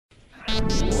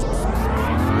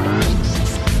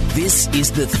This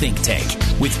is The Think Tank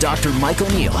with Dr. Mike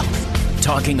O'Neill,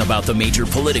 talking about the major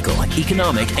political,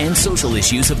 economic, and social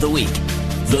issues of the week.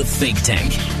 The Think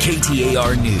Tank,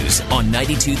 KTAR News on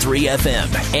 92.3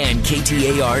 FM and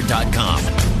KTAR.com.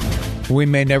 We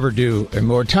may never do a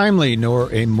more timely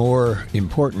nor a more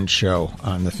important show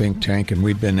on the Think Tank, and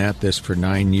we've been at this for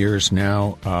 9 years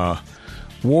now.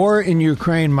 War in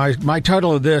Ukraine. My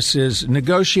title of this is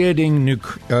Negotiating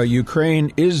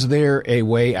Ukraine, Is There a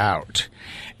Way Out?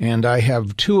 And I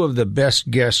have two of the best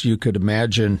guests you could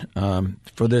imagine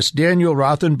for this. Daniel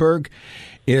Rothenberg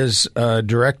is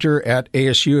director at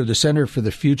ASU of the Center for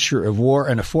the Future of War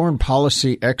and a foreign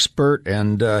policy expert.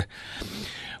 And, as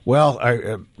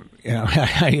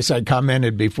I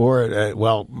commented before,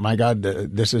 my God,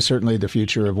 this is certainly the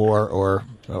future of war,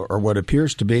 or what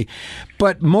appears to be.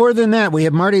 But more than that, we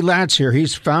have Marty Latz here.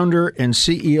 He's founder and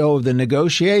CEO of the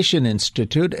Negotiation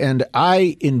Institute, and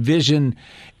I envision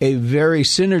a very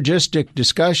synergistic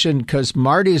discussion because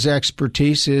Marty's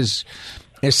expertise is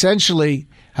essentially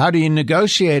how do you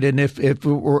negotiate? And if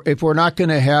we're not going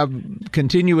to have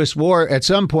continuous war, at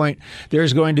some point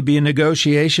there's going to be a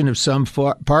negotiation of some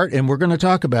part, and we're going to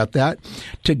talk about that.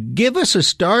 To give us a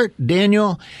start,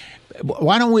 Daniel,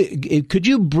 could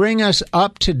you bring us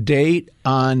up to date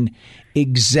on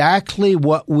exactly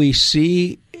what we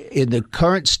see in the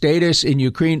current status in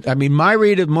Ukraine? I mean, my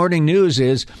read of morning news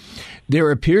is there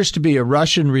appears to be a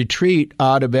Russian retreat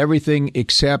out of everything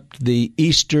except the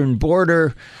eastern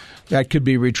border. That could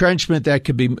be retrenchment. That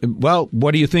could be,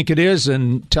 what do you think it is?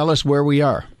 And tell us where we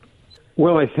are.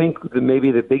 Well, I think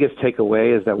maybe the biggest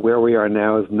takeaway is that where we are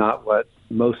now is not what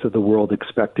most of the world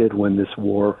expected when this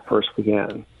war first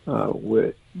began.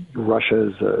 Russia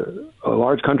is a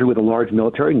large country with a large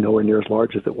military, nowhere near as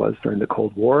large as it was during the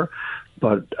Cold War.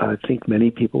 But I think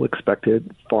many people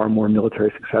expected far more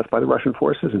military success by the Russian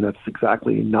forces, and that's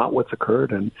exactly not what's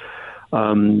occurred. And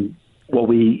what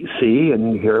we see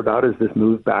and hear about is this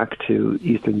move back to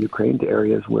eastern Ukraine, to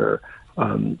areas where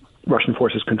Russian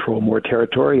forces control more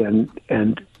territory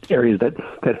and areas that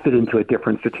fit into a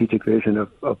different strategic vision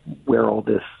of where all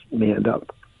this may end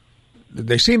up.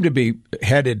 They seem to be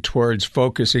headed towards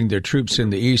focusing their troops in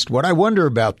the east. What I wonder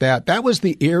about that was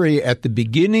the area at the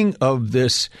beginning of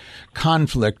this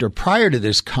conflict, or prior to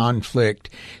this conflict,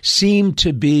 seemed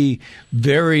to be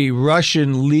very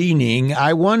Russian-leaning.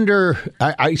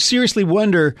 I seriously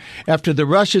wonder, after the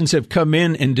Russians have come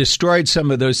in and destroyed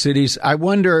some of those cities, I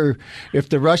wonder if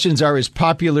the Russians are as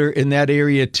popular in that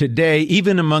area today,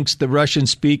 even amongst the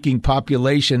Russian-speaking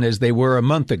population, as they were a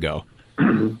month ago.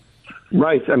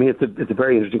 Right. I mean, it's a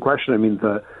very interesting question. I mean,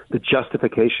 the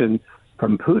justification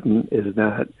from Putin is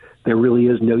that there really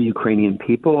is no Ukrainian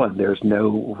people and there's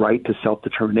no right to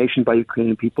self-determination by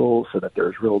Ukrainian people, so that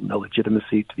there's no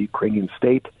legitimacy to the Ukrainian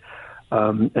state.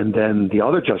 And then the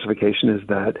other justification is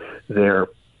that their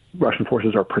Russian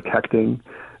forces are protecting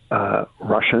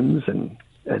Russians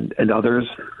and others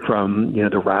from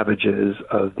the ravages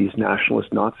of these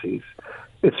nationalist Nazis.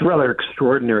 It's a rather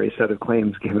extraordinary set of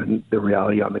claims given the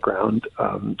reality on the ground.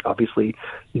 Obviously,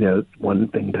 one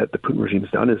thing that the Putin regime has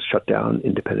done is shut down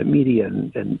independent media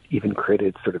and even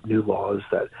created sort of new laws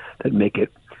that make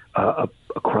it a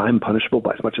crime punishable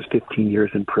by as much as 15 years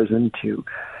in prison to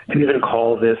even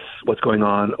call this, what's going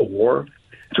on, a war.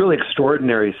 It's a really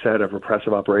extraordinary set of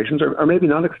repressive operations, or maybe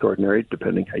not extraordinary,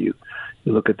 depending how you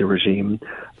look at the regime.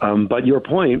 But your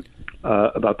point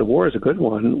about the war is a good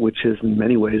one, which is in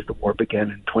many ways the war began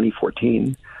in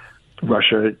 2014.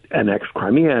 Russia annexed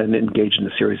Crimea and engaged in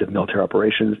a series of military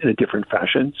operations in a different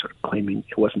fashion, sort of claiming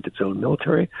it wasn't its own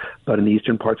military, but in the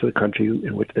eastern parts of the country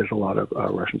in which there's a lot of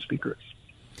Russian speakers.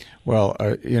 Well,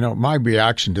 my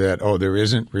reaction to that, there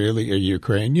isn't really a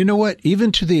Ukraine. You know what?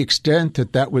 Even to the extent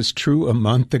that was true a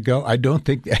month ago, I don't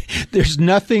think there's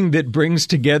nothing that brings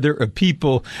together a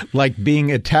people like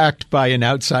being attacked by an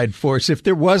outside force. If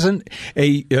there wasn't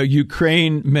a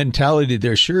Ukraine mentality,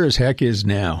 there sure as heck is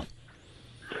now.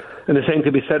 And the same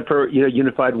could be said for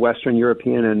unified Western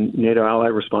European and NATO ally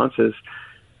responses.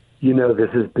 This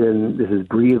has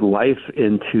breathed life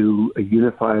into a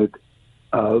unified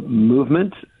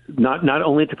movement. Not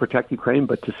only to protect Ukraine,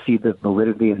 but to see the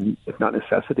validity and, if not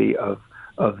necessity, of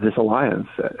this alliance.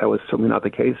 That was certainly not the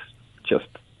case just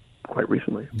quite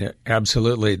recently. Yeah,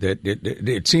 absolutely. That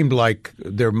it seemed like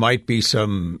there might be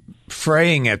some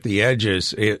fraying at the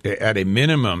edges, at a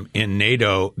minimum, in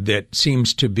NATO that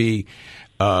seems to be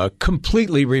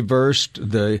completely reversed.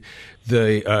 We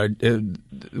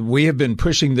have been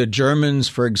pushing the Germans,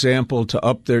 for example, to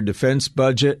up their defense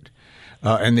budget.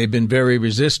 and they've been very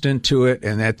resistant to it.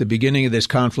 And at the beginning of this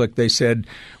conflict, they said,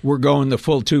 we're going the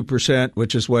full 2%,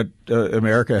 which is what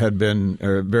America had been,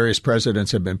 or various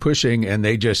presidents have been pushing. And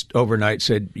they just overnight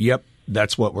said, yep,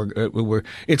 that's what we're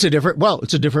it's a different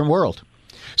world.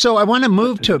 So I want to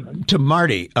move to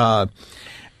Marty. I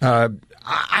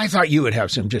thought you would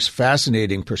have some just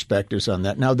fascinating perspectives on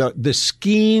that. Now, the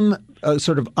scheme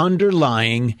sort of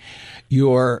underlying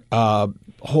your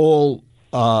whole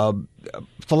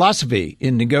philosophy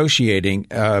in negotiating,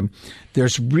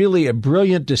 there's really a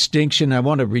brilliant distinction. I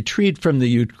want to retreat from the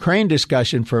Ukraine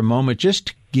discussion for a moment, just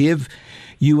to give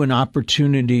you an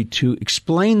opportunity to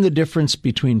explain the difference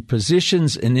between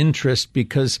positions and interest,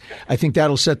 because I think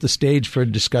that'll set the stage for a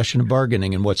discussion of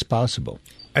bargaining and what's possible.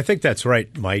 I think that's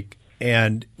right, Mike.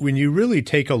 And when you really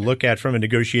take a look at, from a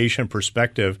negotiation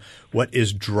perspective, what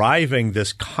is driving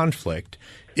this conflict,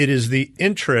 it is the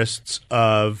interests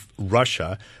of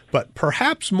Russia, but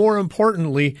perhaps more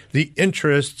importantly, the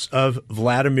interests of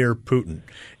Vladimir Putin.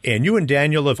 And you and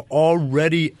Daniel have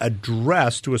already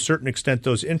addressed, to a certain extent,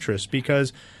 those interests,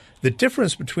 because the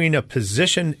difference between a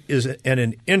position and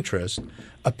an interest,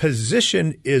 a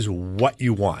position is what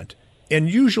you want. And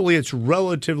usually it's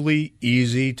relatively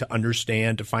easy to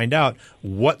understand, to find out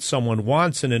what someone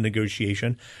wants in a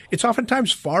negotiation. It's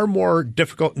oftentimes far more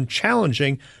difficult and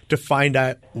challenging to find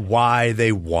out why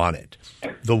they want it.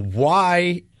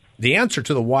 The answer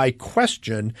to the why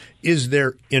question is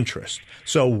their interest.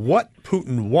 So what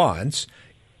Putin wants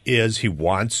is he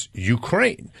wants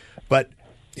Ukraine, but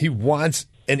he wants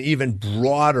an even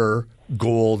broader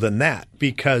goal than that,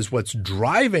 because what's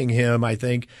driving him, I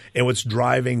think, and what's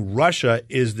driving Russia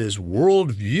is this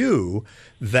worldview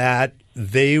that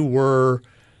they were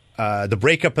the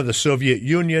breakup of the Soviet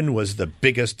Union was the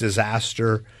biggest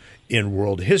disaster in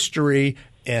world history,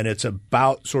 and it's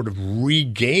about sort of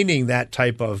regaining that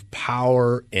type of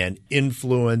power and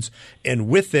influence, and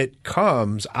with it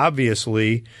comes,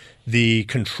 obviously, the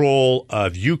control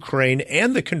of Ukraine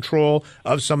and the control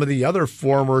of some of the other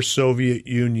former Soviet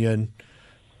Union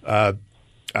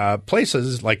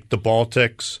places like the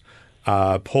Baltics,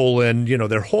 Poland,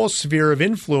 their whole sphere of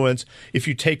influence. If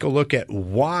you take a look at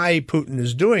why Putin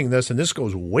is doing this, and this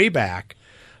goes way back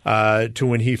to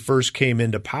when he first came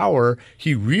into power,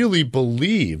 he really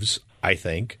believes, I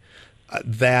think,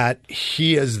 that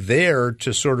he is there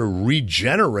to sort of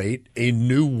regenerate a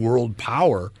new world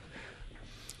power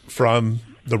from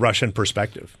the Russian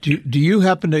perspective. Do you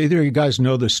happen to, either of you guys,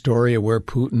 know the story of where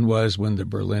Putin was when the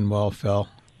Berlin Wall fell?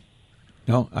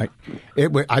 No, I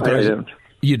don't.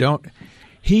 You don't?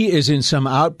 He is in some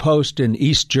outpost in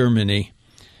East Germany.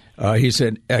 He's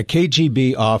a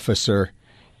KGB officer,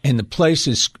 and the place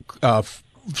is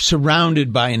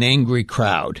surrounded by an angry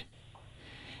crowd.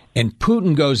 And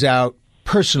Putin goes out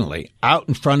personally, out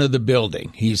in front of the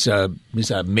building. He's a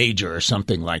major or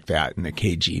something like that in the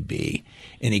KGB.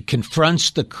 And he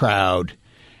confronts the crowd,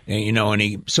 and, and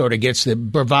he sort of gets the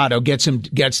bravado, gets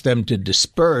them to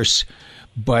disperse.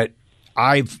 But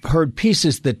I've heard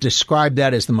pieces that describe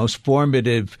that as the most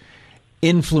formative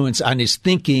influence on his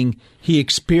thinking. He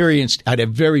experienced at a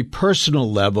very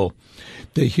personal level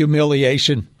the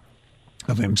humiliation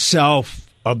of himself,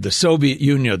 of the Soviet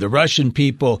Union, of the Russian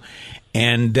people,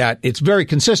 and that it's very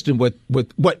consistent with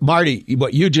what Marty,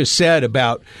 what you just said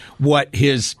about what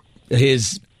his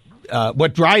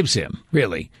what drives him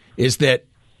really is that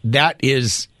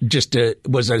is just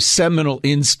was a seminal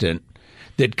instant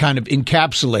that kind of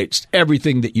encapsulates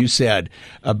everything that you said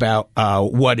about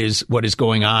what is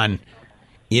going on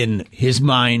in his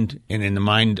mind and in the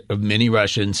mind of many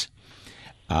Russians,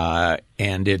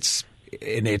 and it's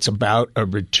about a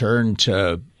return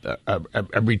to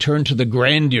the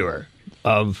grandeur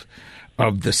of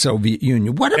the Soviet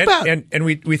Union. What about and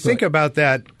we think about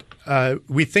that.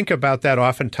 We think about that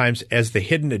oftentimes as the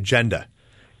hidden agenda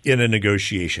in a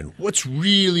negotiation. What's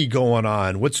really going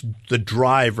on? What's the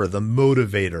driver, the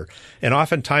motivator? And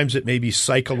oftentimes it may be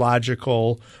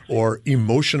psychological or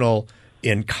emotional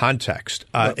in context.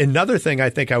 Another thing I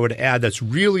think I would add that's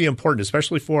really important,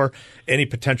 especially for any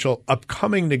potential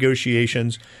upcoming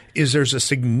negotiations, is there's a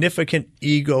significant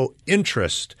ego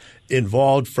interest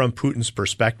involved from Putin's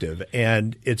perspective.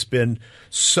 And it's been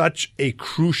such a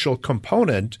crucial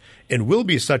component and will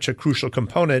be such a crucial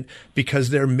component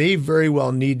because there may very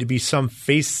well need to be some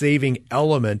face-saving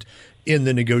element in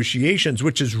the negotiations,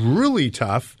 which is really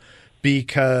tough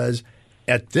because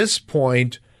at this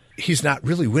point, he's not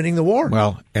really winning the war.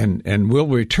 Well, and we'll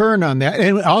return on that.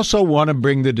 And also want to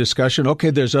bring the discussion, okay,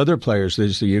 there's other players.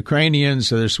 There's the Ukrainians,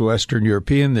 there's Western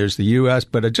European, there's the U.S.,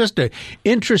 but just an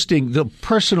interesting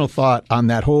personal thought on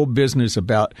that whole business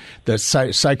about the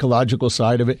psychological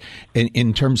side of it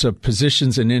in terms of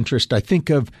positions and interest. I think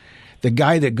of the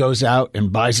guy that goes out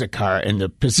and buys a car, and the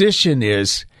position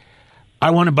is,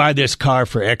 I want to buy this car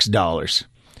for X dollars.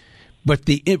 But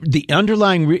the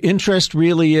underlying interest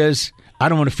really is, I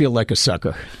don't want to feel like a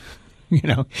sucker,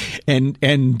 and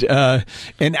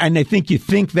I think you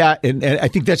think that, and I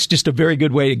think that's just a very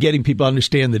good way of getting people to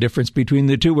understand the difference between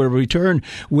the two. We'll return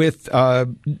with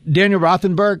Daniel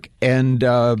Rothenberg and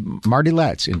Marty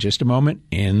Latz in just a moment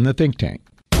in the Think Tank.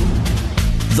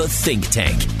 The Think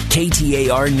Tank,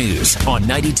 KTAR News on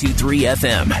 92.3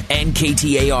 FM and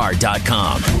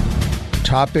KTAR.com.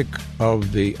 Topic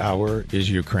of the hour is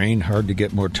Ukraine. Hard to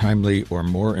get more timely or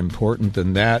more important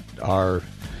than that. Our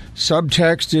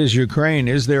subtext is Ukraine.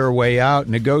 Is there a way out?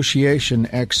 Negotiation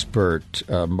expert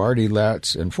Marty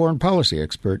Latz and foreign policy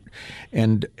expert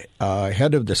and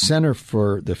head of the Center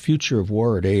for the Future of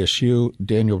War at ASU,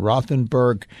 Daniel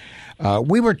Rothenberg.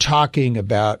 We were talking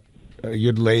about,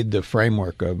 you'd laid the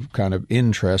framework of kind of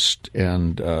interest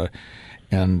and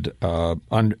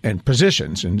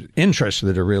positions and interests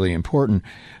that are really important.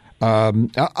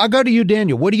 I'll go to you,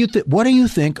 Daniel. What do you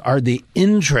think are the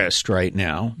interest right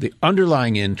now, the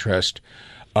underlying interest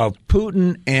of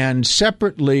Putin and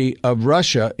separately of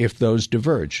Russia if those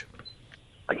diverge?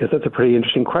 I guess that's a pretty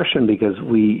interesting question because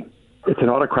it's an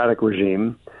autocratic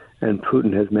regime, and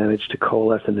Putin has managed to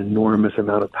coalesce an enormous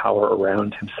amount of power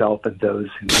around himself and those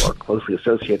who are closely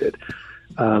associated.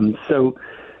 So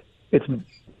it's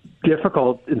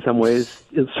difficult in some ways,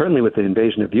 certainly with the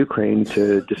invasion of Ukraine,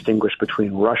 to distinguish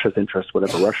between Russia's interests,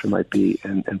 whatever Russia might be,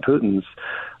 and Putin's.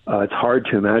 It's hard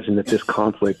to imagine that this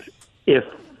conflict, if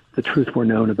the truth were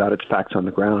known about its facts on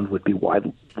the ground, would be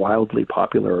wildly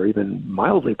popular or even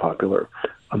mildly popular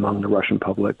among the Russian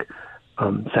public.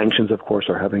 Sanctions, of course,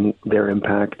 are having their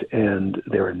impact, and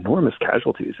there are enormous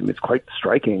casualties. I mean, it's quite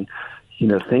striking.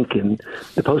 Think in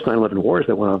the post 9/11 wars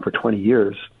that went on for 20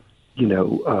 years,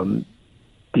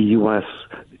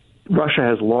 Russia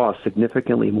has lost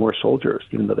significantly more soldiers,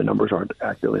 even though the numbers aren't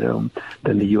accurately known,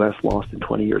 than the U.S. lost in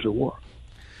 20 years of war.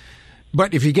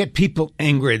 But if you get people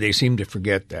angry, they seem to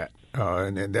forget that.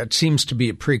 And that seems to be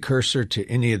a precursor to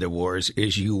any of the wars,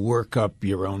 is you work up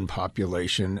your own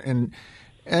population.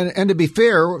 And to be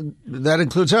fair, that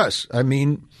includes us. I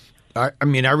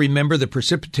remember the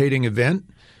precipitating event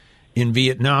in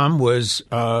Vietnam was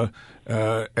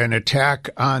an attack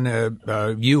on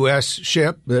a U.S.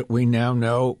 ship that we now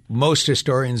know most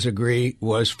historians agree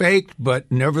was fake,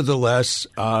 but nevertheless,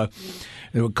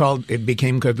 it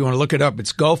became, if you want to look it up,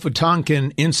 it's Gulf of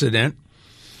Tonkin incident.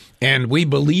 And we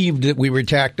believed that we were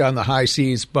attacked on the high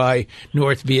seas by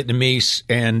North Vietnamese.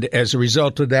 And as a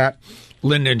result of that,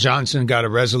 Lyndon Johnson got a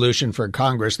resolution for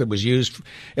Congress that was used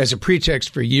as a pretext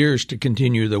for years to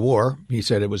continue the war. He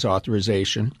said it was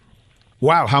authorization.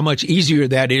 Wow, how much easier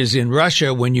that is in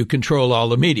Russia when you control all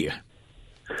the media.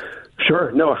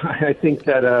 Sure. No, I think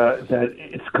that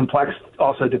it's complex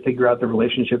also to figure out the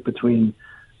relationship between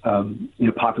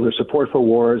popular support for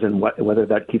wars and whether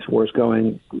that keeps wars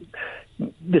going.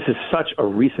 This is such a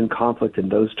recent conflict in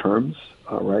those terms,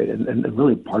 right? And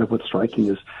really part of what's striking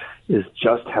is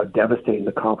just how devastating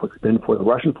the conflict's been for the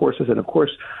Russian forces and, of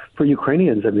course, for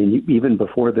Ukrainians. I mean, even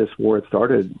before this war had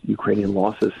started, Ukrainian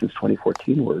losses since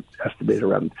 2014 were estimated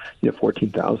around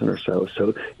 14,000 or so.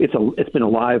 So it's been a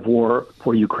live war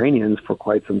for Ukrainians for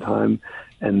quite some time,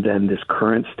 and then this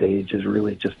current stage is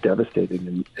really just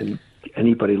devastating. And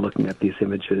anybody looking at these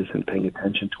images and paying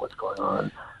attention to what's going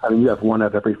on, I mean, you have 1 out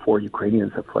of every 4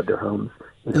 Ukrainians have fled their homes,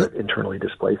 internally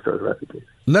displaced or as refugees.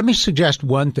 Let me suggest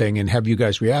one thing and have you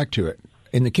guys react to it.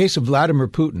 In the case of Vladimir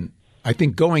Putin, I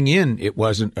think going in it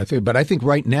wasn't a thing, but I think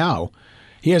right now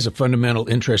he has a fundamental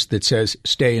interest that says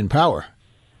stay in power.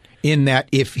 In that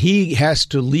if he has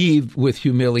to leave with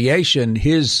humiliation,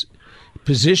 his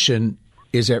position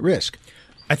is at risk.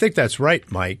 I think that's right,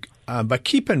 Mike. But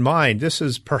keep in mind, this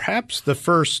is perhaps the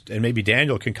first, and maybe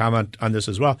Daniel can comment on this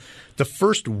as well, the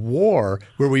first war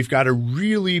where we've got a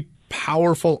really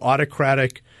powerful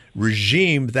autocratic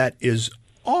regime that is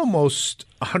almost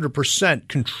 100%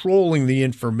 controlling the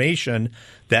information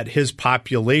that his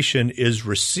population is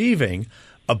receiving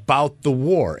about the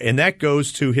war. And that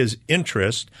goes to his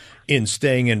interest in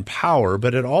staying in power,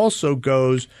 but it also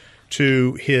goes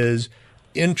to his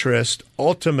interest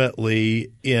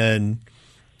ultimately in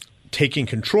taking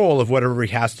control of whatever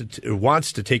he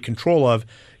wants to take control of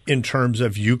in terms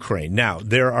of Ukraine. Now,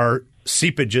 there are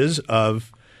seepages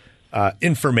of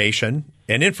information.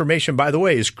 And information, by the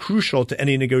way, is crucial to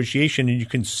any negotiation. And you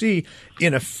can see,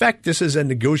 in effect, this is a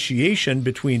negotiation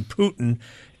between Putin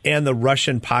and the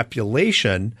Russian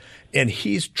population. And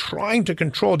he's trying to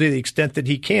control to the extent that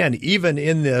he can, even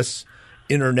in this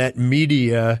internet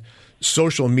media,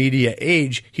 social media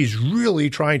age. He's really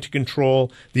trying to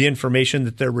control the information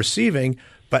that they're receiving.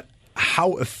 But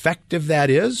how effective that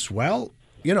is, well,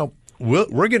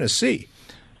 we're going to see.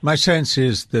 My sense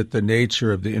is that the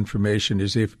nature of the information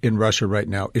is, if in Russia right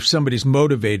now, if somebody's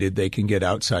motivated, they can get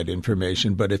outside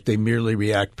information. But if they merely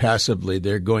react passively,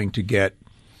 they're going to get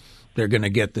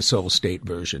the Seoul State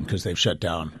version because they've shut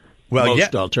down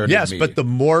most alternative media. But the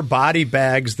more body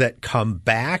bags that come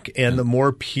back and the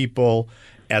more people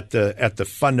at the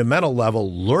fundamental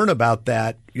level learn about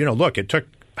that, look, it took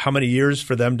how many years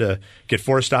for them to get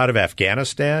forced out of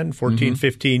Afghanistan? 14,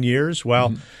 15 years?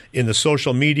 Well, in the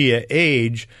social media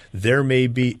age, there may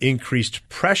be increased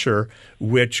pressure,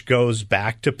 which goes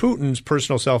back to Putin's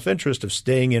personal self-interest of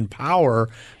staying in power,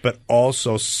 but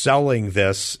also selling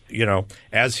this,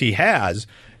 as he has,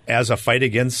 as a fight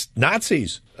against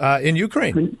Nazis in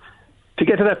Ukraine. To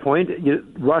get to that point,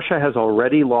 Russia has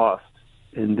already lost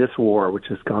in this war, which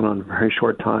has gone on a very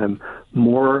short time,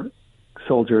 more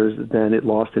soldiers than it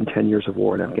lost in 10 years of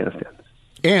war in Afghanistan.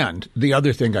 And the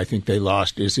other thing I think they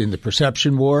lost is in the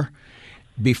perception war.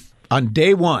 On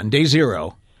day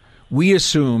zero, we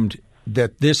assumed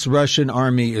that this Russian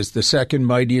army is the second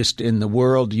mightiest in the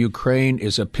world. Ukraine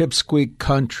is a pipsqueak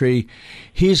country.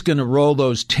 He's going to roll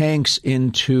those tanks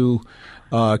into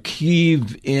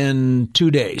Kyiv in 2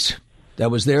 days. That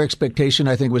was their expectation.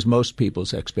 I think it was most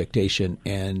people's expectation,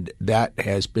 and that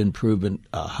has been proven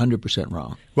 100%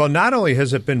 wrong. Well, not only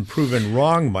has it been proven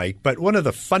wrong, Mike, but one of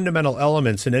the fundamental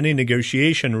elements in any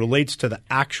negotiation relates to the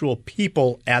actual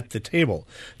people at the table,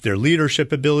 their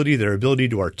leadership ability, their ability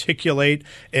to articulate,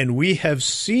 and we have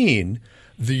seen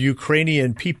the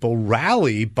Ukrainian people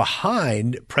rally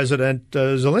behind President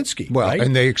Zelensky. Well, right?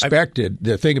 And they expected,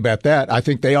 the thing about that, I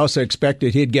think they also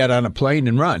expected he'd get on a plane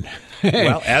and run.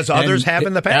 Well, as others have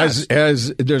in the past.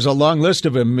 As there's a long list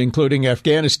of them, including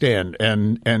Afghanistan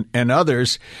and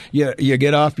others. You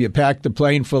get off, you pack the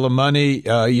plane full of money,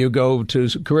 you go to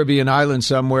Caribbean island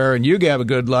somewhere, and you have a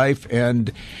good life.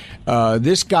 And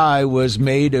this guy was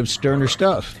made of sterner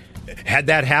stuff. Had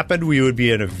that happened, we would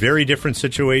be in a very different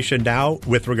situation now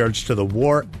with regards to the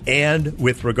war and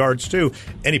with regards to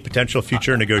any potential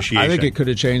future negotiation. I think it could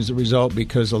have changed the result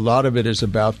because a lot of it is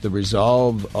about the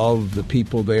resolve of the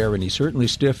people there, and he certainly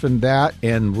stiffened that.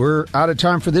 And we're out of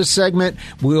time for this segment.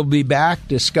 We'll be back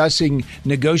discussing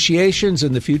negotiations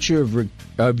and the future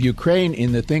of Ukraine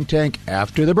in the think tank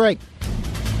after the break.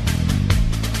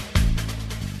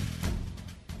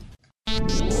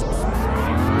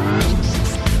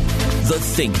 The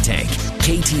Think Tank,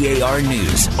 KTAR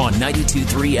News on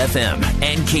 92.3 FM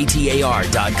and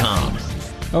KTAR.com.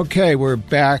 Okay, we're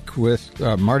back with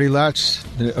Marty Latz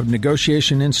of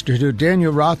Negotiation Institute,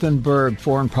 Daniel Rothenberg,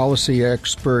 foreign policy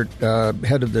expert,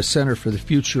 head of the Center for the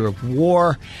Future of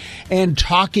War, and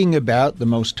talking about the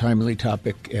most timely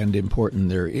topic and important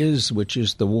there is, which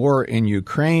is the war in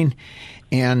Ukraine.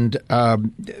 And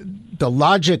the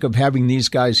logic of having these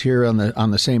guys here on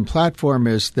the same platform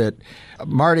is that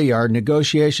Marty, our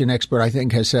negotiation expert, I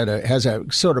think has a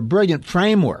sort of brilliant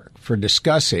framework for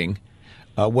discussing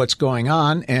what's going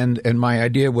on. And my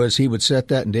idea was he would set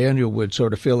that and Daniel would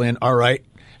sort of fill in, all right,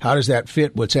 how does that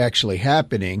fit what's actually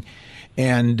happening?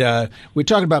 And we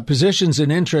talked about positions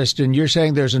and interest, and you're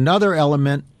saying there's another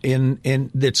element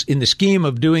that's in the scheme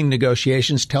of doing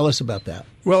negotiations. Tell us about that.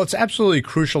 Well, it's absolutely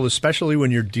crucial, especially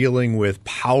when you're dealing with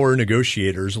power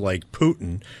negotiators like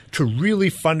Putin, to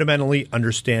really fundamentally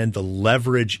understand the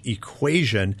leverage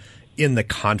equation in the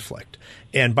conflict.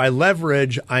 And by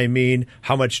leverage, I mean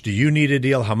how much do you need a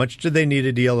deal, how much do they need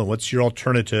a deal, and what's your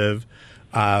alternative?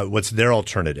 What's their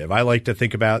alternative? I like to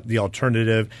think about the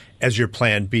alternative as your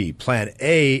plan B. Plan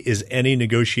A is any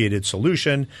negotiated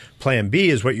solution. Plan B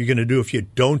is what you're going to do if you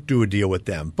don't do a deal with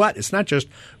them. But it's not just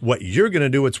what you're going to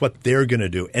do, it's what they're going to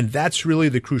do. And that's really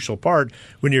the crucial part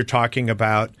when you're talking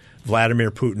about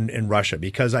Vladimir Putin and Russia,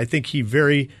 because I think he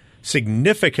very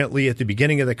significantly at the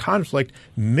beginning of the conflict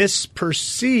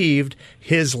misperceived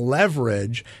his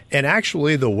leverage. And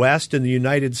actually the West and the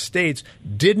United States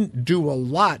didn't do a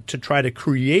lot to try to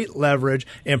create leverage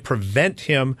and prevent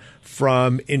him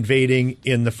from invading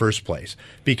in the first place.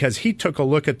 Because he took a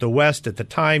look at the West at the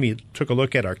time. He took a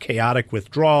look at our chaotic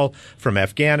withdrawal from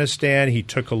Afghanistan. He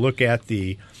took a look at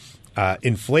the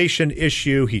inflation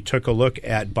issue. He took a look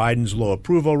at Biden's low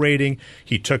approval rating.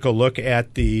 He took a look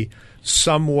at the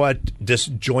somewhat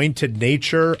disjointed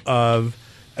nature of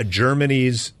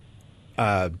Germany's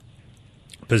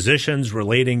positions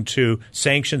relating to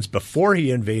sanctions before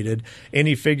he invaded, and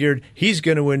he figured he's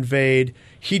going to invade.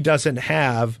 He doesn't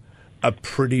have a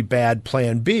pretty bad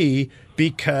plan B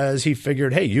because he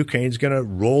figured, hey, Ukraine's going to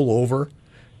roll over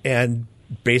and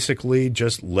basically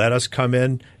just let us come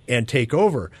in and take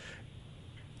over.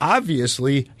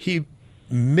 Obviously, he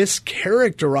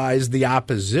mischaracterized the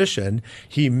opposition.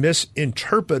 He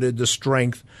misinterpreted the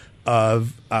strength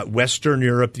of Western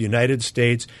Europe, the United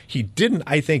States. He didn't,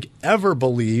 I think, ever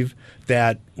believe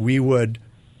that we would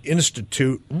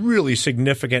institute really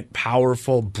significant,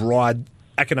 powerful, broad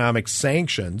economic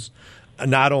sanctions,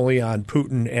 not only on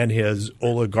Putin and his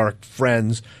oligarch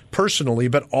friends personally,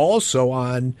 but also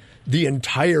on the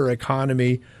entire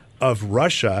economy of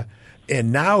Russia.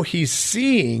 And now he's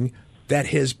seeing that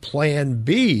his plan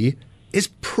B is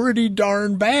pretty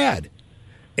darn bad.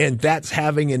 And that's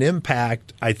having an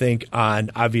impact, I think,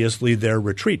 on obviously their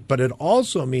retreat. But it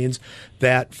also means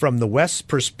that from the West's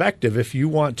perspective, if you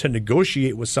want to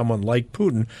negotiate with someone like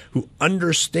Putin, who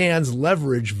understands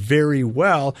leverage very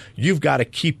well, you've got to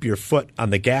keep your foot on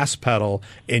the gas pedal,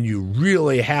 and you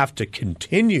really have to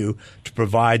continue to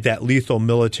provide that lethal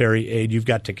military aid. You've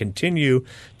got to continue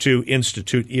to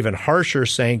institute even harsher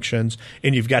sanctions,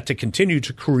 and you've got to continue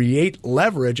to create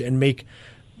leverage and make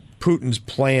Putin's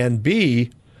plan B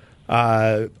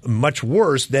much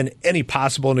worse than any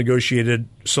possible negotiated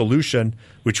solution,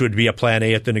 which would be a plan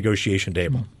A at the negotiation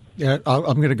table. Yeah,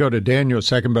 I'm going to go to Daniel a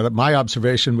second, but my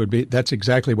observation would be that's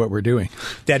exactly what we're doing.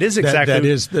 That is exactly. That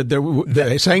is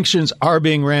the sanctions are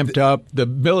being ramped up. The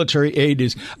military aid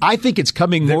is. I think it's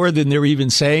coming more than they're even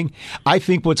saying. I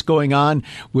think what's going on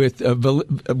with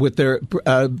their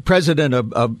president of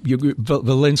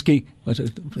Zelensky.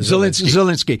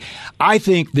 I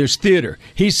think there's theater.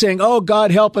 He's saying, "Oh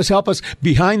God, help us!"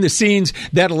 Behind the scenes,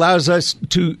 that allows us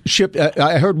to ship.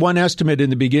 I heard one estimate in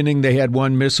the beginning. They had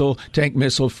one tank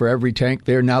missile for every tank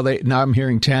there. Now I'm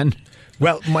hearing 10.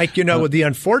 Well, Mike, the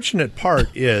unfortunate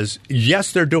part is,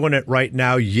 yes, they're doing it right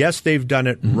now. Yes, they've done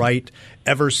it right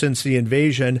ever since the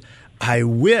invasion. I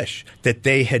wish that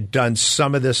they had done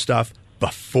some of this stuff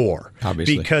before.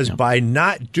 Obviously. Because by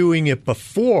not doing it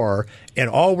before, and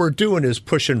all we're doing is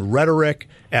pushing rhetoric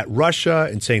at Russia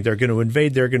and saying they're going to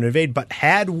invade. But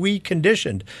had we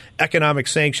conditioned economic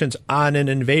sanctions on an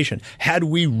invasion, had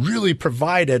we really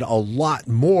provided a lot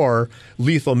more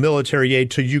lethal military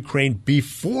aid to Ukraine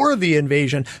before the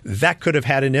invasion, that could have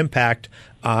had an impact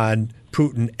on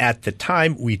Putin at the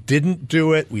time. We didn't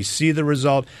do it. We see the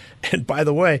result. And by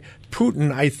the way,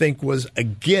 Putin, I think, was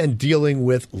again dealing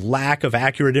with lack of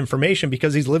accurate information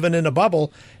because he's living in a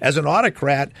bubble as an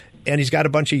autocrat, and he's got a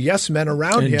bunch of yes men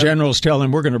around him. And generals tell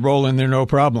him we're going to roll in there, no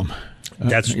problem.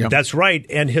 That's right.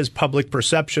 And his public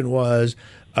perception was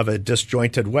of a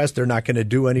disjointed West. They're not going to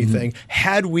do anything.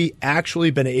 Had we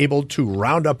actually been able to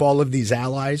round up all of these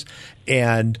allies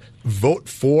and vote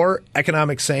for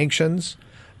economic sanctions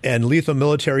and lethal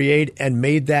military aid and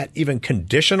made that even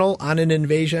conditional on an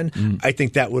invasion, I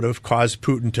think that would have caused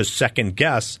Putin to second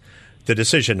guess the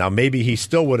decision. Now, maybe he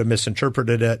still would have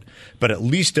misinterpreted it, but at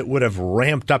least it would have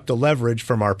ramped up the leverage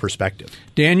from our perspective.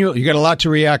 Daniel, you got a lot to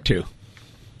react to.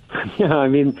 Yeah, I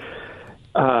mean,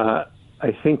 I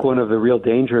think one of the real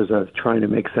dangers of trying to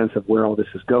make sense of where all this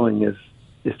is going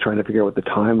is trying to figure out what the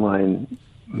timeline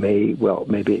may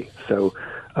be. So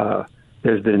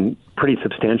there's been pretty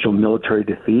substantial military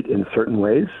defeat in certain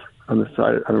ways on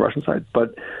the Russian side,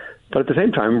 but at the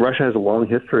same time, Russia has a long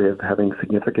history of having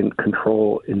significant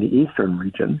control in the eastern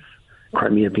regions,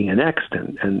 Crimea being annexed,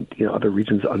 and other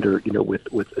regions under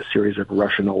with a series of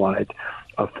Russian allied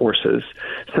forces.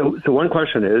 So one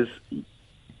question is,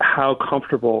 how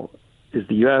comfortable is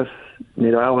the U.S.,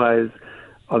 NATO allies,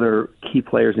 other key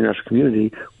players in the international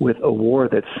community with a war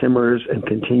that simmers and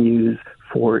continues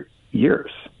for years,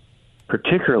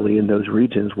 particularly in those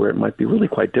regions where it might be really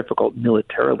quite difficult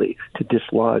militarily to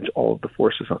dislodge all of the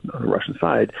forces on the Russian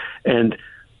side? And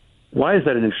why is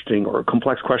that an interesting or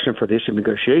complex question for the issue of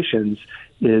negotiations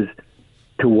is,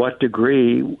 to what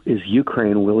degree is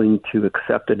Ukraine willing to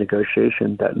accept a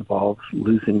negotiation that involves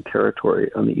losing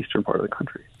territory on the eastern part of the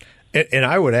country? And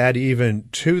I would add even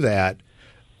to that,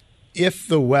 if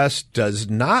the West does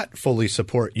not fully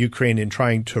support Ukraine in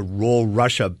trying to roll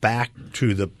Russia back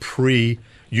to the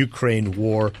pre-Ukraine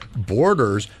war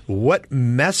borders, what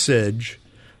message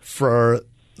for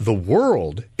the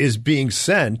world is being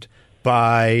sent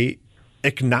by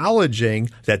acknowledging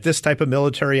that this type of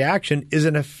military action is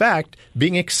in effect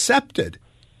being accepted?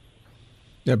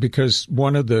 Yeah, because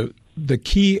one of the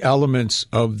key elements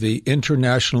of the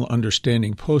international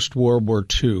understanding post-World War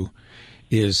II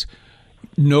is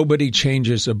nobody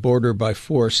changes a border by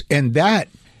force. And that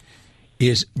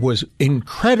was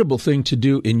incredible thing to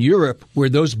do in Europe, where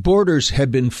those borders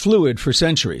have been fluid for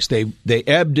centuries. They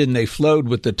ebbed and they flowed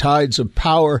with the tides of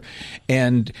power,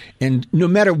 and no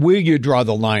matter where you draw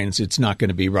the lines, it's not going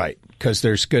to be right, because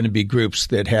there's going to be groups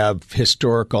that have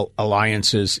historical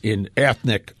alliances, in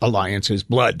ethnic alliances,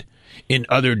 blood in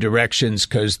other directions,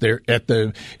 because they're at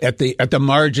the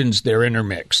margins, they're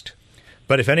intermixed.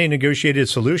 But if any negotiated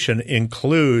solution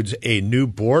includes a new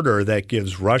border that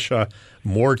gives Russia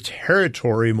more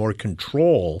territory, more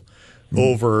control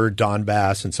over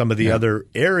Donbass and some of the other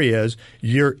areas,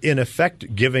 you're in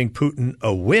effect giving Putin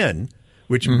a win,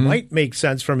 which might make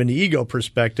sense from an ego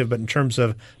perspective, but in terms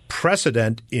of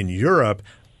precedent in Europe,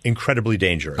 incredibly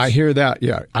dangerous. I hear that,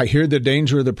 yeah. I hear the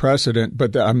danger of the precedent,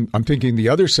 but I'm thinking the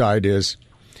other side is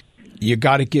you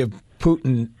got to give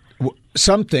Putin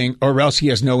something, or else he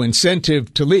has no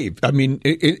incentive to leave. I mean,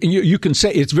 you can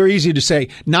say, it's very easy to say,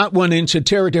 not 1 inch of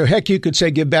territory. Heck, you could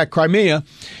say, give back Crimea.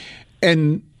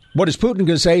 And what is Putin going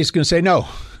to say? He's going to say no.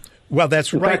 Well,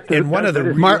 that's right. And one of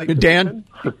the... Dan?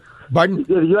 Pardon?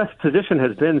 The U.S. position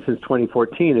has been, since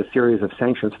 2014, a series of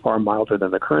sanctions far milder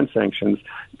than the current sanctions,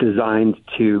 designed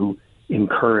to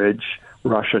encourage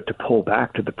Russia to pull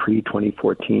back to the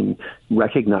pre-2014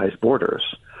 recognized borders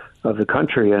of the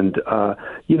country. And,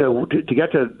 to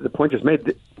get to the point just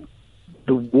made,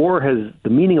 the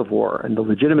meaning of war and the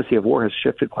legitimacy of war has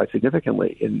shifted quite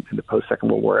significantly in the post-Second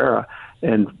World War era.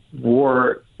 And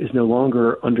war is no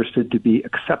longer understood to be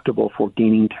acceptable for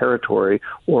gaining territory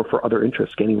or for other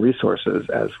interests, gaining resources,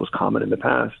 as was common in the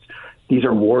past. These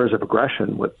are wars of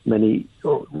aggression.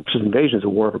 Russia's invasion is a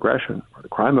war of aggression, or the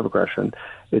crime of aggression.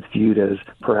 It's viewed as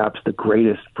perhaps the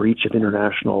greatest breach of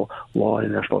international law and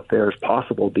international affairs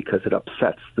possible, because it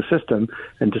upsets the system.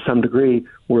 And to some degree,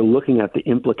 we're looking at the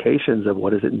implications of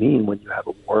what does it mean when you have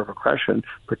a war of aggression,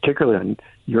 particularly on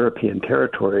European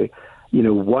territory.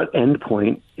 What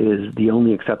endpoint is the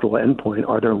only acceptable endpoint?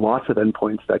 Are there lots of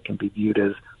endpoints that can be viewed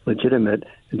as legitimate?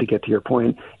 And to get to your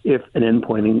point, if an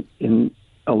endpoint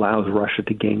allows Russia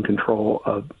to gain control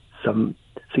of some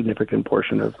significant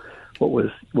portion of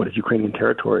what is Ukrainian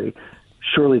territory,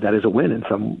 surely that is a win in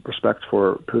some respects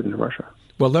for Putin and Russia.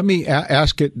 Well, let me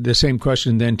ask it the same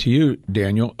question then to you,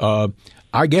 Daniel.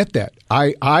 I get that.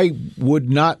 I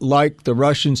would not like the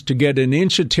Russians to get an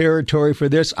inch of territory for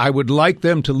this. I would like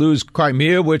them to lose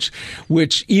Crimea, which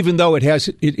even though it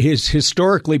is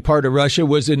historically part of Russia,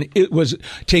 it was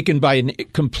taken by a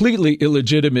completely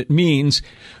illegitimate means.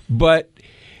 But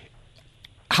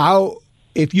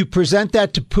if you present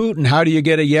that to Putin, how do you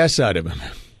get a yes out of him?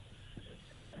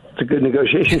 It's a good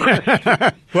negotiation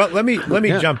question. Well, let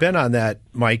me jump in on that,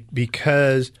 Mike,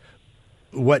 because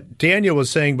what Daniel was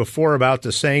saying before about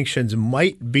the sanctions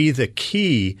might be the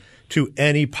key to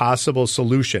any possible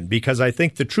solution, because I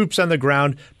think the troops on the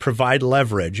ground provide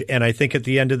leverage. And I think at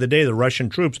the end of the day, the Russian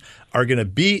troops are going to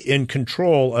be in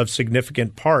control of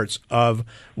significant parts of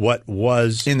what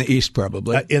was in the East,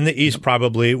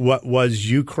 probably. What was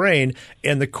Ukraine.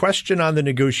 And the question on the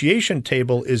negotiation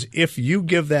table is, if you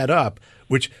give that up,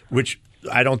 which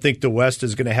I don't think the West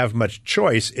is going to have much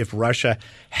choice if Russia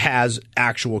has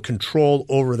actual control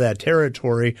over that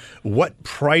territory, what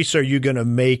price are you going to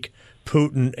make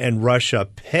Putin and Russia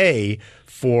pay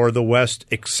for the West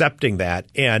accepting that?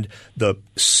 And the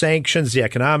sanctions, the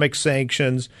economic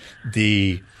sanctions,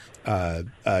 the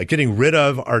getting rid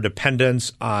of our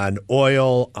dependence on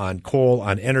oil, on coal,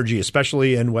 on energy,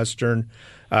 especially in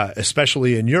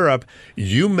especially in Europe,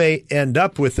 you may end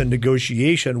up with a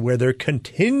negotiation where there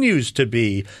continues to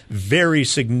be very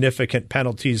significant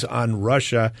penalties on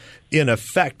Russia, in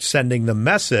effect sending the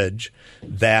message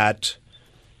that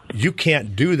you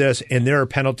can't do this, and there are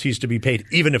penalties to be paid,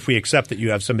 even if we accept that you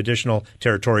have some additional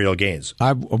territorial gains. I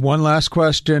have one last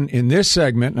question in this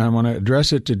segment, and I want to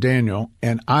address it to Daniel.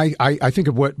 And I think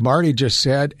of what Marty just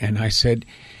said, and I said,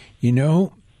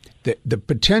 the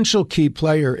potential key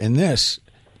player in this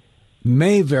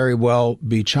may very well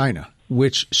be China,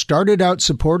 which started out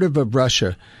supportive of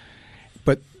Russia.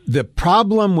 But the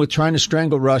problem with trying to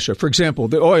strangle Russia, for example,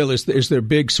 the oil is their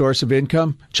big source of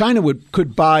income. China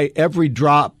could buy every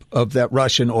drop of that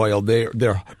Russian oil.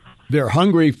 They're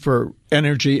hungry for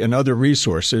energy and other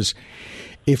resources.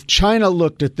 If China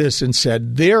looked at this and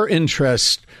said their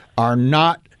interests are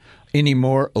not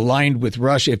anymore aligned with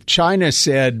Russia, if China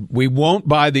said we won't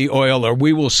buy the oil or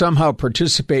we will somehow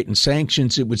participate in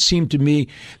sanctions, it would seem to me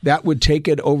that would take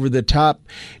it over the top.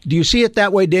 Do you see it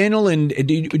that way, Daniel? And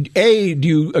A, do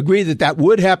you agree that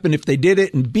would happen if they did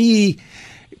it? And B,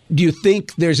 do you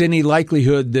think there's any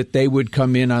likelihood that they would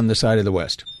come in on the side of the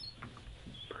West?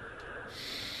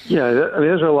 Yeah, I mean,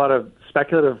 those are a lot of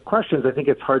speculative questions. I think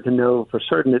it's hard to know for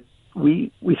certain.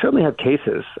 we certainly have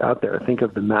cases out there. Think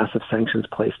of the massive sanctions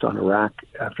placed on Iraq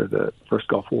after the first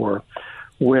Gulf War,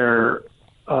 where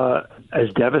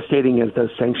as devastating as those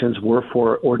sanctions were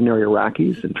for ordinary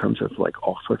Iraqis in terms of like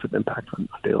all sorts of impact on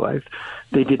daily life,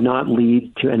 they did not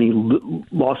lead to any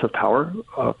loss of power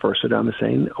for Saddam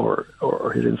Hussein or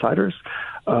his insiders.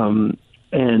 And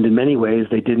in many ways,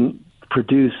 they didn't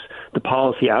produce the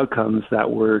policy outcomes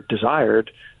that were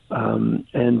desired.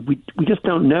 And we just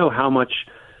don't know how much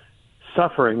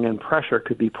suffering and pressure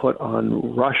could be put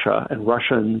on Russia and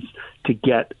Russians to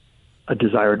get a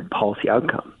desired policy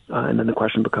outcome. And then the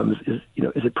question becomes, is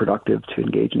it productive to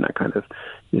engage in that kind of,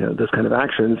 those kind of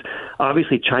actions?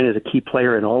 Obviously, China is a key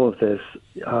player in all of this.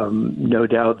 No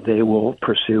doubt they will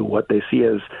pursue what they see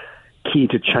as key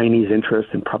to Chinese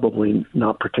interests and probably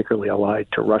not particularly allied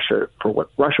to Russia for what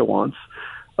Russia wants.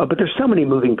 But there's so many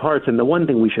moving parts, and the one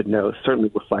thing we should know,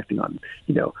 certainly reflecting on,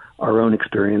 our own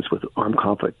experience with armed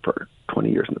conflict for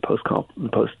 20 years in the post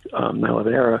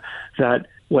 9/11 era, that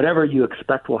whatever you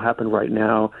expect will happen right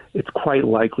now, it's quite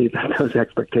likely that those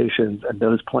expectations and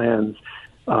those plans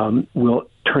will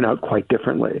turn out quite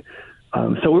differently.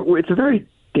 So it's a very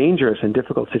dangerous and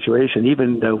difficult situation,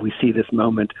 even though we see this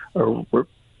moment or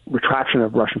retraction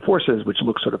of Russian forces, which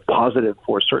looks sort of positive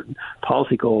for certain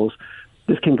policy goals.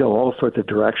 This can go all sorts of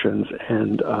directions,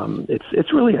 and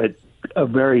it's really a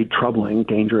very troubling,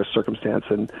 dangerous circumstance,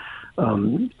 and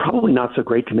probably not so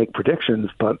great to make predictions,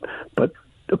 but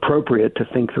appropriate to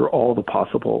think through all the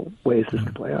possible ways this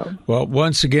could play out. Well,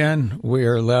 once again, we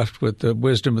are left with the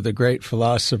wisdom of the great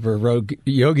philosopher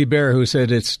Yogi Berra, who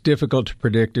said it's difficult to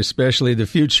predict, especially the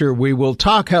future. We will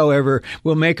talk, however,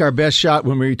 we'll make our best shot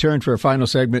when we return for a final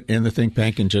segment in the Think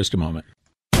Tank in just a moment.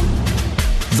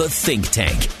 The Think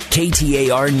Tank,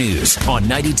 KTAR News on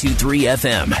 92.3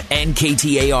 FM and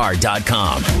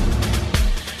KTAR.com.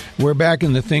 We're back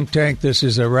in the Think Tank. This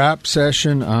is a wrap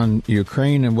session on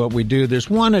Ukraine and what we do. There's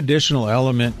one additional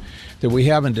element that we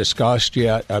haven't discussed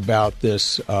yet about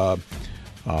this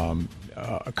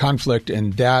conflict,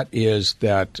 and that is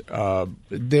that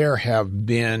there have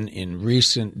been in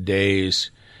recent days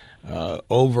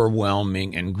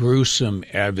overwhelming and gruesome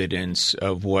evidence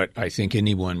of what I think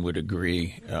anyone would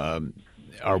agree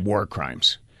are war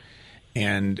crimes.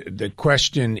 And the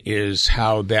question is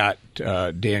how that,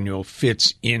 Daniel,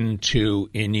 fits into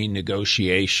any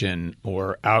negotiation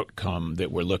or outcome that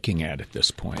we're looking at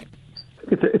this point.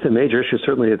 It's a major issue.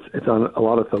 Certainly it's on a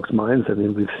lot of folks' minds. I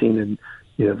mean, we've seen in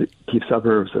the key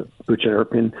suburbs of Bucha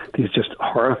and Irpin these just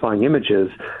horrifying images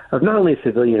of not only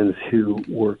civilians who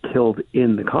were killed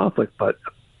in the conflict, but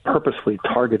purposely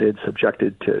targeted,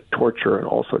 subjected to torture and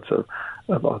all sorts of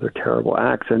other terrible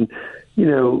acts. And,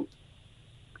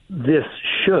 this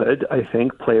should, I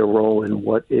think, play a role in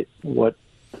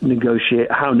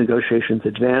how negotiations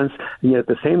advance, and yet at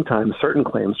the same time, certainly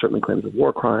claims of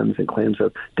war crimes and claims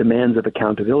of demands of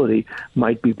accountability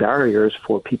might be barriers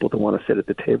for people to want to sit at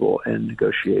the table and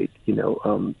negotiate,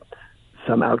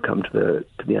 some outcome to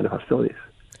the end of hostilities.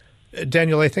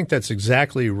 Daniel, I think that's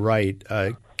exactly right.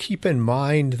 Keep in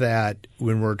mind that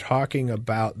when we're talking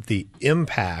about the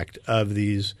impact of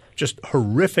these just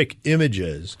horrific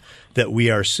images that we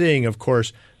are seeing, of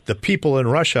course, the people in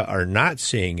Russia are not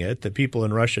seeing it. The people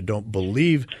in Russia don't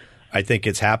believe, I think,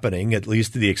 it's happening, at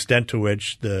least to the extent to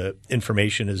which the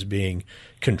information is being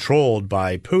controlled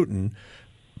by Putin.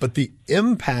 But the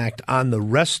impact on the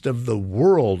rest of the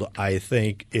world, I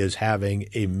think, is having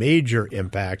a major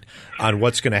impact on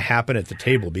what's going to happen at the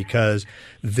table, because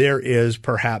there is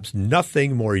perhaps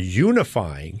nothing more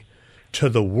unifying to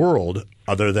the world,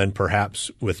 other than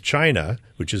perhaps with China,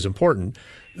 which is important,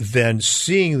 than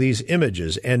seeing these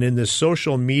images. And in this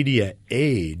social media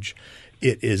age,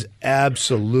 it is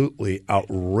absolutely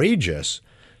outrageous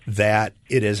that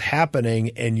it is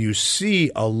happening, and you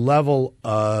see a level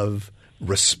of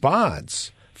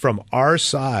response from our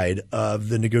side of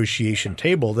the negotiation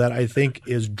table that I think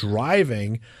is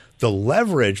driving the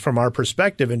leverage from our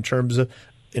perspective in terms of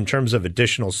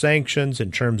additional sanctions,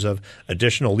 in terms of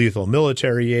additional lethal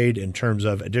military aid, in terms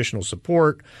of additional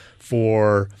support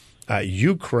for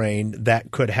Ukraine that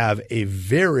could have a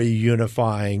very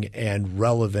unifying and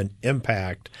relevant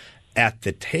impact at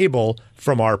the table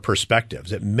from our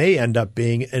perspectives. It may end up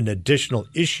being an additional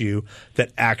issue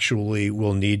that actually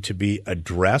will need to be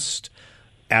addressed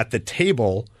at the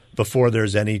table before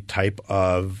there's any type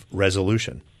of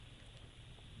resolution.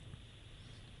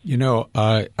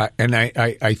 I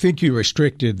think you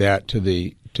restricted that to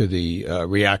the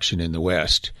reaction in the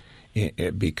West,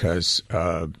 because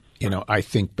I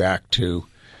think back to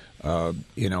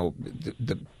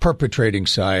the perpetrating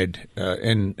side,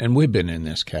 and we've been in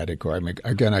this category. I mean,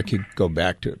 again, I could go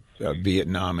back to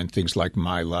Vietnam and things like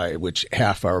My Lai, which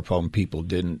half our own people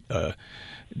didn't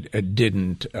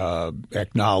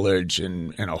acknowledge,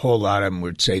 and a whole lot of them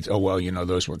would say, "Oh well,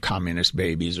 those were communist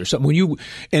babies" or something. When you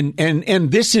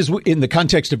and this is in the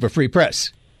context of a free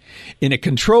press. In a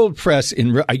controlled press,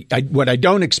 what I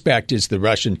don't expect is the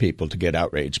Russian people to get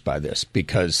outraged by this,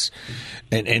 because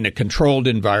in a controlled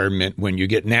environment, when you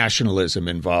get nationalism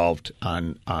involved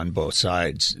on both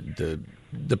sides,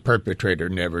 the perpetrator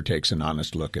never takes an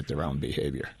honest look at their own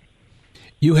behavior.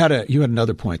 You had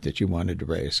another point that you wanted to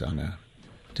raise on a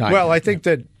time. Well, I think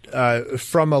that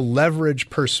from a leverage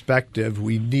perspective,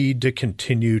 we need to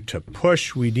continue to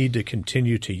push, we need to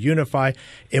continue to unify,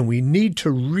 and we need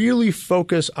to really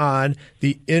focus on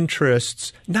the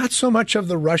interests, not so much of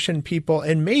the Russian people,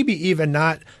 and maybe even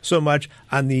not so much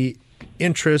on the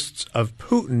interests of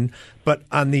Putin, but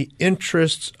on the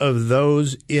interests of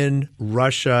those in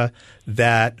Russia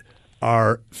that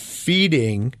are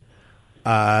feeding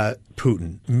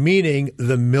Putin, meaning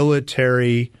the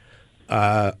military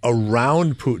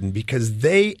around Putin, because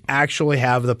they actually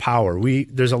have the power.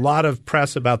 There's a lot of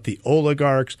press about the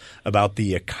oligarchs, about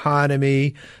the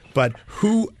economy, but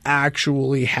who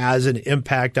actually has an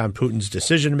impact on Putin's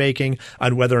decision-making,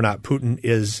 on whether or not Putin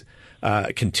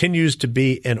continues to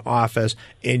be in office,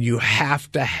 and you have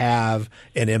to have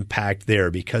an impact there,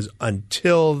 because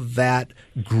until that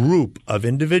group of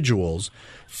individuals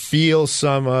feel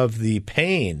some of the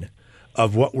pain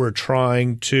of what we're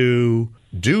trying to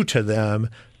do to them,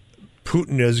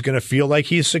 Putin is going to feel like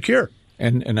he's secure.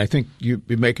 And I think you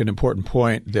make an important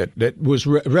point that was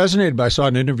resonated by. I saw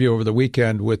an interview over the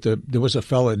weekend with there was a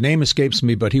fellow, name escapes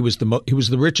me, but he was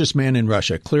the richest man in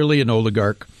Russia, clearly an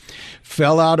oligarch,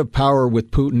 fell out of power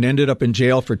with Putin, ended up in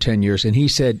jail for 10 years. And he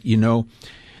said,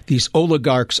 these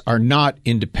oligarchs are not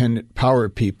independent power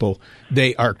people.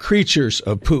 They are creatures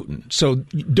of Putin. So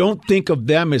don't think of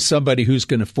them as somebody who's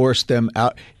going to force him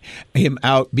out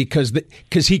because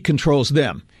he controls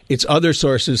them. It's other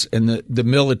sources, and the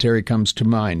military comes to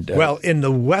mind. Well, in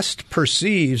the West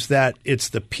perceives that it's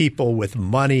the people with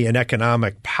money and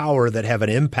economic power that have an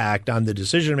impact on the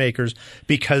decision makers,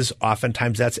 because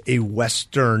oftentimes that's a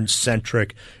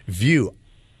Western-centric view.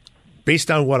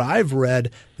 Based on what I've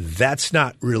read, that's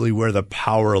not really where the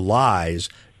power lies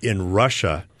in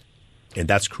Russia, and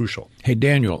that's crucial. Hey,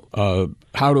 Daniel,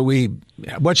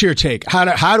 what's your take? How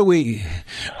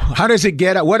does it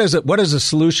get? What does a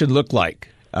solution look like?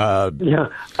 I mean,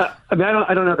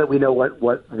 I don't know that we know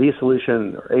what the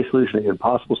solution or a solution, even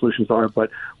possible solutions are.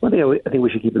 But one thing I think we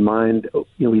should keep in mind,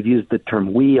 we've used the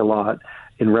term "we" a lot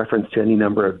in reference to any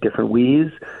number of different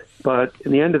we's. But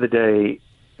in the end of the day,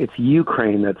 it's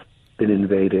Ukraine that's been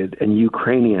invaded, and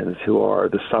Ukrainians who are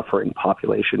the suffering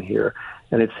population here.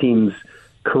 And it seems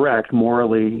correct,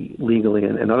 morally, legally,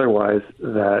 and otherwise,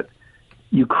 that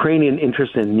Ukrainian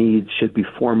interests and needs should be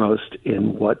foremost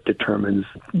in what determines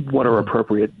what are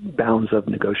appropriate bounds of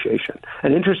negotiation.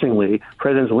 And interestingly,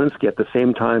 President Zelensky, at the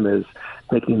same time as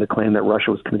making the claim that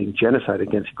Russia was committing genocide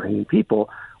against Ukrainian people,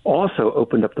 also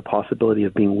opened up the possibility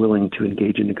of being willing to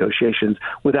engage in negotiations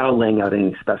without laying out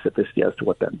any specificity as to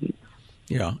what that means.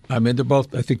 Yeah, I mean, they're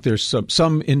both. I think there's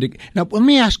some Now, let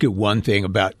me ask you one thing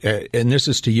about, and this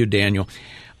is to you, Daniel.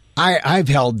 I've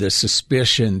held this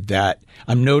suspicion that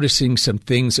I'm noticing some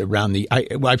things around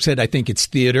I've said I think it's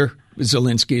theater.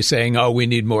 Zelensky is saying, "Oh, we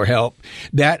need more help."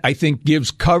 That, I think,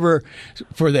 gives cover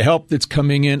for the help that's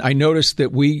coming in. I noticed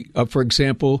that we, for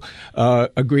example,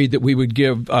 agreed that we would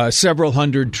give several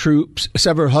hundred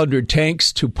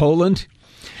tanks to Poland.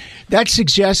 That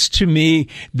suggests to me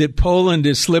that Poland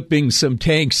is slipping some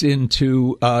tanks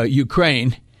into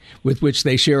Ukraine, with which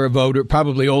they share a voter,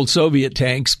 probably old Soviet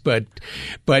tanks, but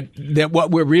that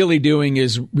what we're really doing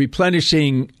is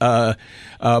replenishing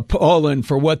Poland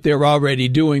for what they're already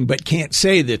doing, but can't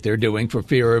say that they're doing for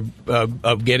fear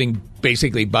of getting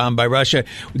basically bombed by Russia.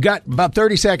 We've got about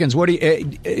 30 seconds. What do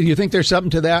you think there's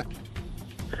something to that?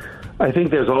 I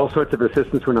think there's all sorts of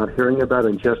assistance we're not hearing about,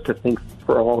 and just to think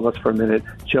for all of us for a minute,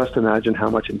 just imagine how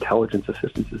much intelligence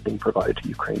assistance is being provided to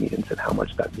Ukrainians and how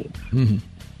much that means. Mm-hmm.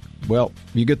 Well,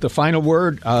 you get the final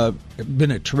word.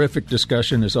 Been a terrific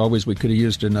discussion. As always, we could have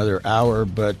used another hour,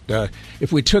 but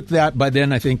if we took that by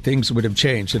then, I think things would have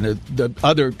changed. And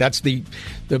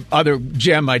the other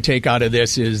gem I take out of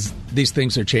this is these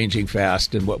things are changing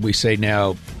fast, and what we say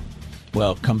now,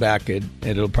 well, come back and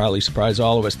it'll probably surprise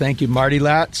all of us. Thank you, Marty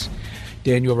Latz,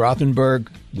 Daniel Rothenberg.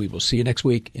 We will see you next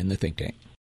week in the Think Tank.